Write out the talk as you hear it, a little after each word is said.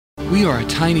We are a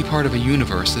tiny part of a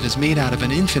universe that is made out of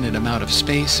an infinite amount of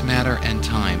space, matter, and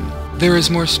time. There is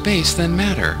more space than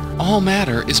matter. All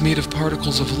matter is made of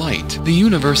particles of light. The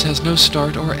universe has no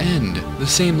start or end. The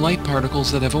same light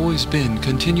particles that have always been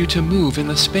continue to move in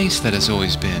the space that has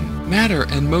always been. Matter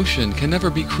and motion can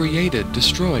never be created,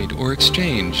 destroyed, or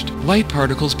exchanged. Light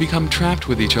particles become trapped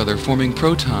with each other, forming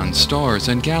protons, stars,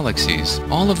 and galaxies.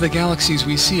 All of the galaxies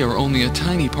we see are only a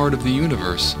tiny part of the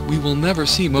universe. We will never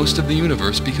see most of the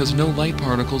universe because no light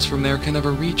particles from there can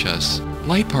ever reach us.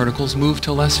 Light particles move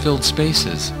to less filled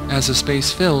spaces. As a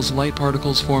space fills, light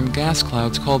particles form gas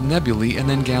clouds called nebulae and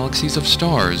then galaxies of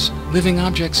stars. Living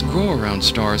objects grow around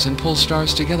stars and pull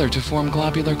stars together to form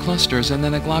globular clusters and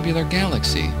then a globular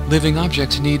galaxy. Living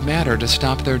objects need matter to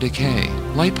stop their decay.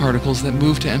 Light particles that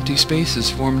move to empty spaces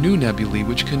form new nebulae,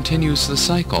 which continues the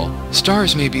cycle.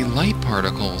 Stars may be light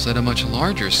particles at a much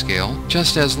larger scale,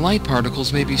 just as light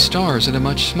particles may be stars at a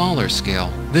much smaller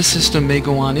scale. This system may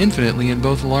go on infinitely in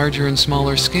both larger and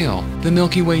smaller scale. The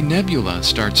Milky Way nebula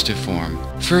starts to form.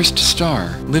 First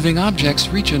star. Living objects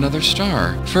reach another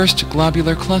star. First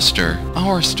globular cluster.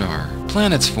 Our star.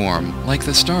 Planets form. Like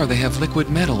the star, they have liquid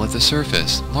metal at the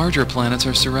surface. Larger planets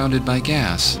are surrounded by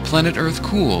gas. Planet Earth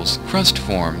cools. Crust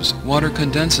forms. Water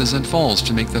condenses and falls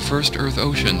to make the first Earth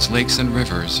oceans, lakes, and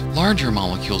rivers. Larger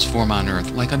molecules form on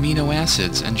Earth, like amino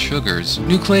acids and sugars.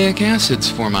 Nucleic acids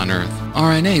form on Earth.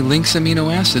 RNA links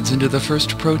amino acids into the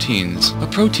first proteins. A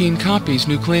protein copies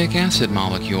nucleic acid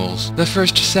molecules. The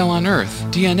first cell on Earth.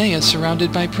 DNA is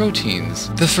surrounded by proteins.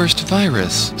 The first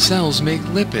virus. Cells make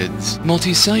lipids.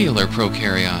 Multicellular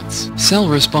prokaryotes. Cell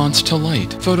response to light.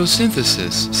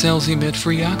 Photosynthesis. Cells emit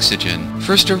free oxygen.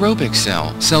 First aerobic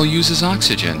cell. Cell uses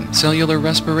oxygen. Cellular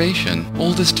respiration.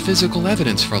 Oldest physical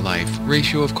evidence for life.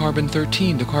 Ratio of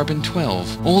carbon-13 to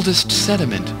carbon-12. Oldest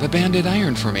sediment. The banded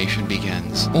iron formation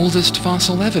begins. Oldest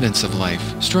fossil evidence of life.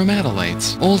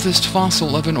 Stromatolites. Oldest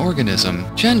fossil of an organism.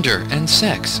 Gender and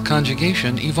sex.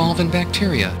 Conjugation evolve in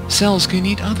bacteria. Cells can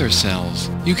eat other cells.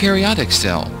 Eukaryotic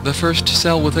cell. The first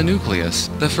cell with a nucleus.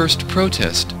 The first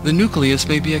protist. The nucleus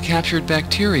may be a captured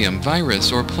bacterium,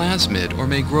 virus, or plasmid, or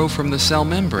may grow from the cell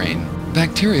membrane.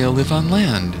 Bacteria live on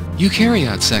land.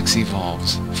 Eukaryote sex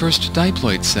evolves. First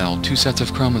diploid cell, 2 sets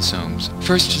of chromosomes.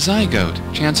 First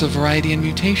zygote, chance of variety and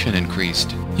mutation increased.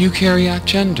 Eukaryote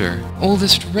gender.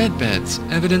 Oldest red beds,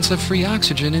 evidence of free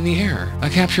oxygen in the air. A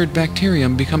captured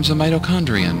bacterium becomes a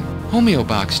mitochondrion.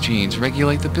 Homeobox genes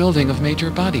regulate the building of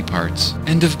major body parts.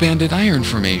 End of banded iron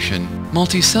formation.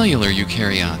 Multicellular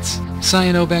eukaryotes.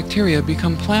 Cyanobacteria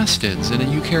become plastids in a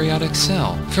eukaryotic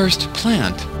cell. First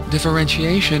plant.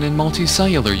 Differentiation in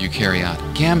multicellular eukaryote.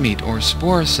 Gamete or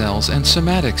spore cells and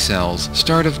somatic cells.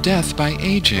 Start of death by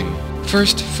aging.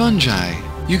 First fungi.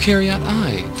 Eukaryote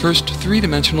eye. First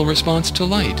three-dimensional response to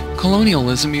light.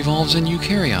 Colonialism evolves in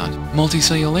eukaryote.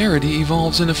 Multicellularity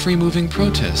evolves in a free-moving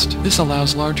protist. This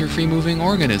allows larger free-moving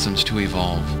organisms to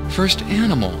evolve. First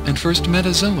animal and first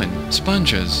metazoan.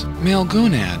 Sponges. Male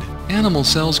gonad. Animal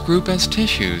cells group as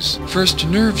tissues. First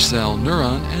nerve cell,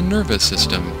 neuron, and nervous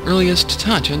system. Earliest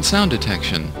touch and sound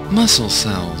detection. Muscle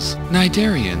cells.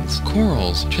 Cnidarians,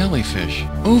 corals, jellyfish.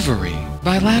 Ovary.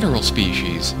 Bilateral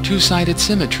species, two-sided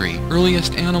symmetry,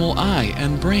 earliest animal eye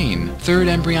and brain, third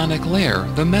embryonic layer,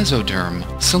 the mesoderm,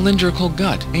 cylindrical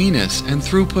gut, anus, and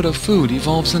throughput of food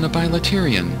evolves in a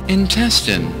bilaterian,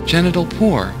 intestine, genital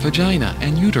pore, vagina,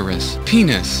 and uterus,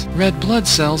 penis, red blood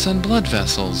cells and blood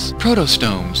vessels,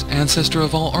 protostomes, ancestor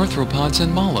of all arthropods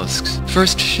and mollusks,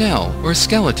 first shell, or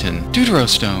skeleton,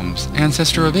 deuterostomes,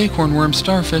 ancestor of acornworm,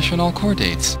 starfish, and all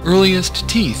chordates, earliest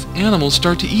teeth, animals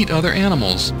start to eat other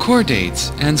animals, chordates,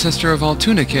 ancestor of all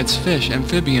tunicates, fish,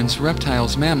 amphibians,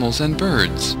 reptiles, mammals, and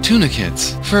birds.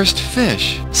 Tunicates. First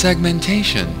fish.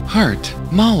 Segmentation. Heart.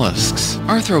 Mollusks.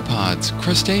 Arthropods.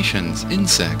 Crustaceans.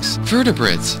 Insects.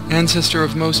 Vertebrates. Ancestor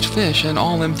of most fish and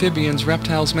all amphibians,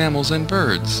 reptiles, mammals, and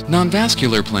birds.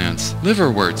 Non-vascular plants.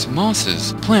 Liverworts.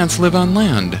 Mosses. Plants live on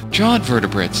land. Jawed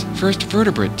vertebrates. First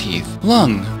vertebrate teeth.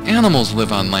 Lung. Animals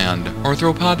live on land.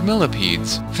 Arthropod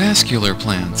millipedes. Vascular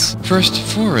plants. First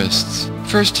forests.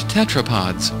 First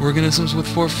tetrapods, organisms with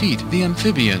 4 feet, the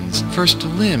amphibians. First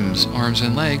limbs, arms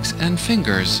and legs, and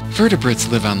fingers. Vertebrates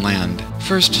live on land.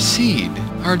 First seed,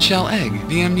 hardshell egg,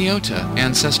 the amniota,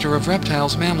 ancestor of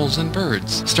reptiles, mammals, and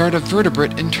birds. Start of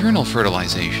vertebrate internal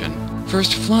fertilization.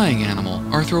 First flying animal,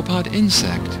 arthropod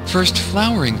insect. First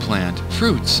flowering plant,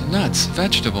 fruits, nuts,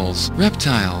 vegetables.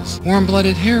 Reptiles,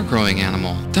 warm-blooded hair-growing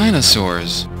animal.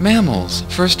 Dinosaurs, mammals.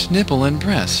 First nipple and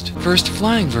breast. First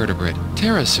flying vertebrate,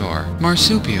 pterosaur.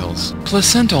 Marsupials,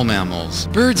 placental mammals.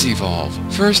 Birds evolve.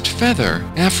 First feather,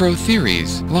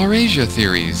 Afrotheres. Laurasia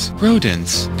theories,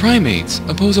 rodents. Primates,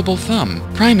 opposable thumb.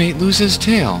 Primate loses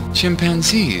tail.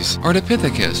 Chimpanzees,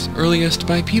 Ardipithecus, earliest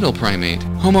bipedal primate.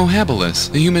 Homo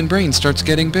habilis, the human brain starts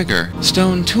getting bigger.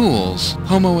 Stone tools,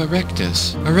 Homo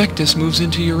erectus. Erectus moves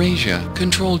into Eurasia.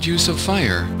 Controlled use of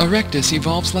fire. Erectus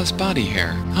evolves less body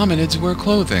hair. Hominids wear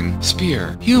clothing.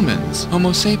 Spear. Humans,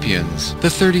 Homo sapiens.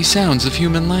 The 30 sounds of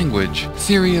human language.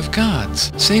 Theory of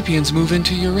gods. Sapiens move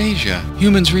into Eurasia.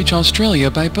 Humans reach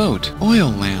Australia by boat. Oil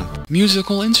lamp.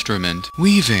 Musical instrument.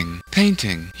 Weaving.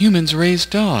 Painting. Humans raise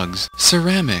dogs.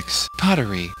 Ceramics.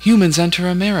 Pottery. Humans enter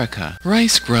America.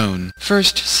 Rice grown.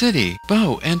 First city.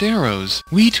 Bow and arrows.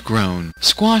 Wheat grown.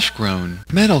 Squash grown.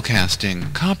 Metal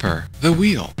casting. Copper. The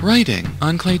wheel. Writing.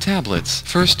 On clay tablets.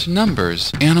 First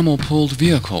numbers. Animal pulled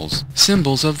vehicles.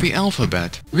 Symbols of the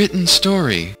alphabet. Written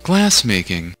story. Glass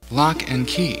making. Lock and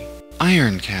key.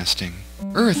 Iron casting.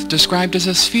 Earth described as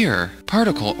a sphere,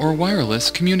 particle or wireless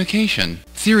communication.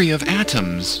 Theory of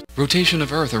atoms. Rotation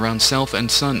of Earth around self and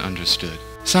sun understood.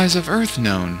 Size of Earth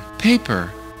known.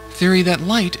 Paper. Theory that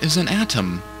light is an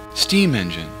atom. Steam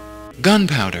engine.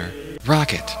 Gunpowder.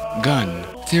 Rocket. Gun.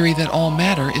 Theory that all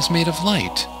matter is made of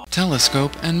light.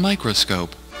 Telescope and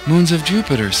microscope. Moons of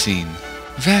Jupiter seen.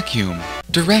 Vacuum.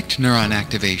 Direct neuron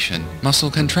activation.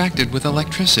 Muscle contracted with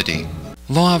electricity.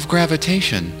 Law of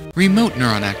gravitation. Remote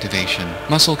neuron activation.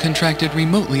 Muscle contracted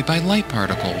remotely by light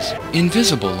particles.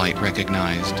 Invisible light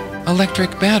recognized.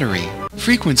 Electric battery.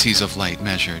 Frequencies of light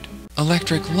measured.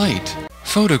 Electric light.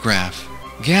 Photograph.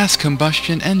 Gas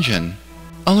combustion engine.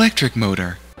 Electric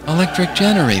motor. Electric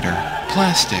generator.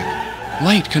 Plastic.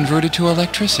 Light converted to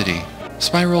electricity.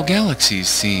 Spiral galaxies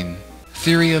seen.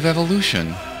 Theory of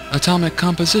evolution. Atomic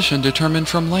composition determined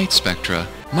from light spectra.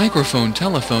 Microphone,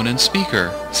 telephone, and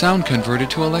speaker. Sound converted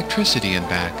to electricity and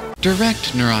back.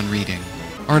 Direct neuron reading.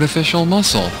 Artificial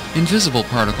muscle. Invisible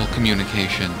particle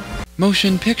communication.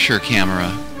 Motion picture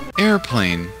camera.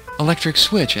 Airplane. Electric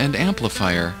switch and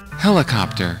amplifier.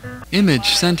 Helicopter.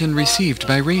 Image sent and received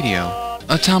by radio.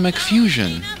 Atomic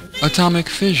fusion. Atomic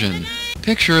fission.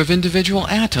 Picture of individual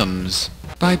atoms.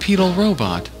 Bipedal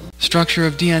robot. Structure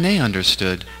of DNA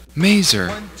understood. Maser.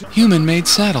 Human-made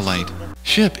satellite.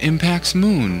 Ship impacts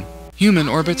moon. Human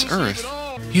orbits Earth.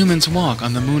 Humans walk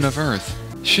on the moon of Earth.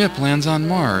 Ship lands on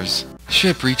Mars.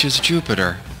 Ship reaches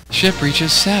Jupiter. Ship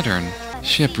reaches Saturn.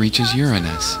 Ship reaches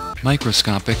Uranus.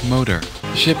 Microscopic motor.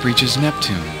 Ship reaches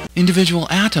Neptune. Individual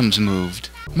atoms moved.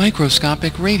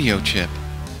 Microscopic radio chip.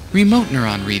 Remote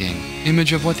neuron reading.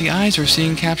 Image of what the eyes are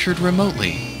seeing captured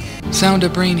remotely. Sound a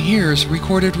brain hears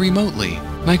recorded remotely.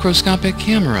 Microscopic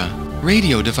camera.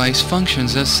 Radio device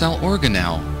functions as cell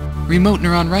organelle. Remote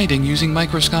neuron writing using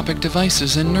microscopic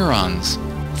devices and neurons.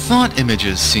 Thought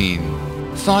images seen.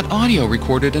 Thought audio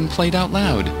recorded and played out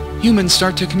loud. Humans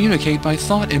start to communicate by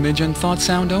thought image and thought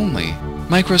sound only.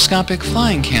 Microscopic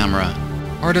flying camera.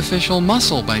 Artificial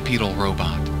muscle bipedal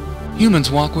robot. Humans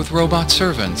walk with robot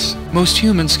servants. Most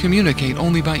humans communicate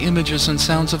only by images and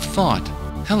sounds of thought.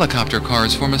 Helicopter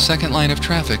cars form a second line of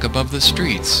traffic above the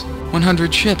streets.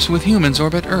 100 ships with humans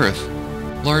orbit Earth.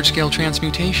 Large-scale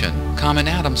transmutation. Common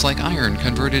atoms like iron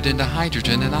converted into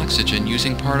hydrogen and oxygen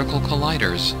using particle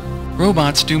colliders.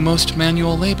 Robots do most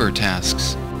manual labor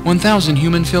tasks. 1,000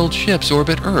 human-filled ships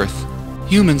orbit Earth.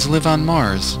 Humans live on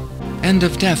Mars. End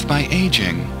of death by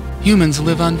aging. Humans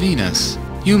live on Venus.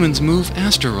 Humans move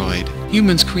asteroid.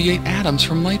 Humans create atoms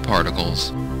from light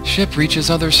particles. Ship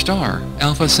reaches other star.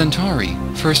 Alpha Centauri.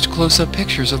 First close-up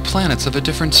pictures of planets of a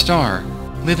different star.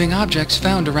 Living objects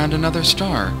found around another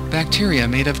star. Bacteria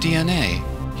made of DNA.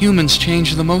 Humans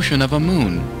change the motion of a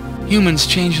moon. Humans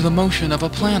change the motion of a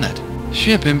planet.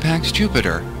 Ship impacts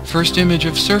Jupiter. First image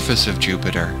of surface of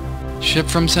Jupiter. Ship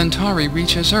from Centauri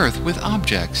reaches Earth with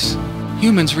objects.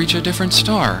 Humans reach a different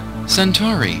star.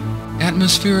 Centauri.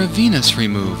 Atmosphere of Venus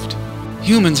removed.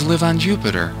 Humans live on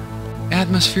Jupiter.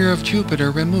 Atmosphere of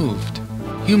Jupiter removed.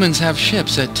 Humans have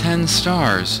ships at 10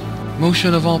 stars.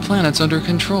 Motion of all planets under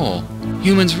control.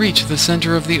 Humans reach the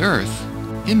center of the Earth.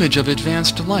 Image of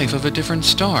advanced life of a different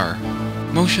star.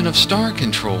 Motion of star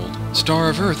controlled. Star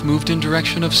of Earth moved in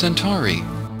direction of Centauri.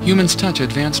 Humans touch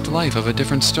advanced life of a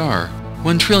different star.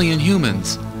 1 trillion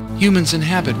humans. Humans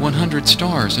inhabit 100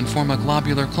 stars and form a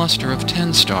globular cluster of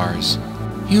 10 stars.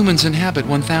 Humans inhabit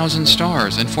 1,000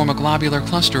 stars and form a globular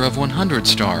cluster of 100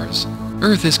 stars.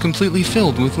 Earth is completely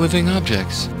filled with living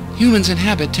objects. Humans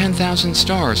inhabit 10,000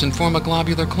 stars and form a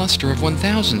globular cluster of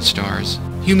 1,000 stars.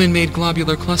 Human-made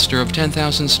globular cluster of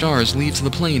 10,000 stars leaves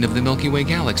the plane of the Milky Way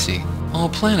galaxy. All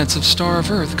planets of star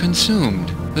of Earth consumed.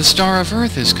 The star of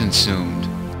Earth is consumed.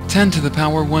 10 to the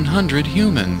power 100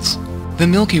 humans. The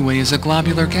Milky Way is a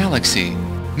globular galaxy.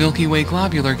 Milky Way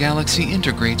globular galaxy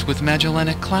integrates with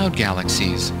Magellanic Cloud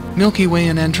galaxies. Milky Way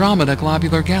and Andromeda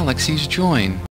globular galaxies join.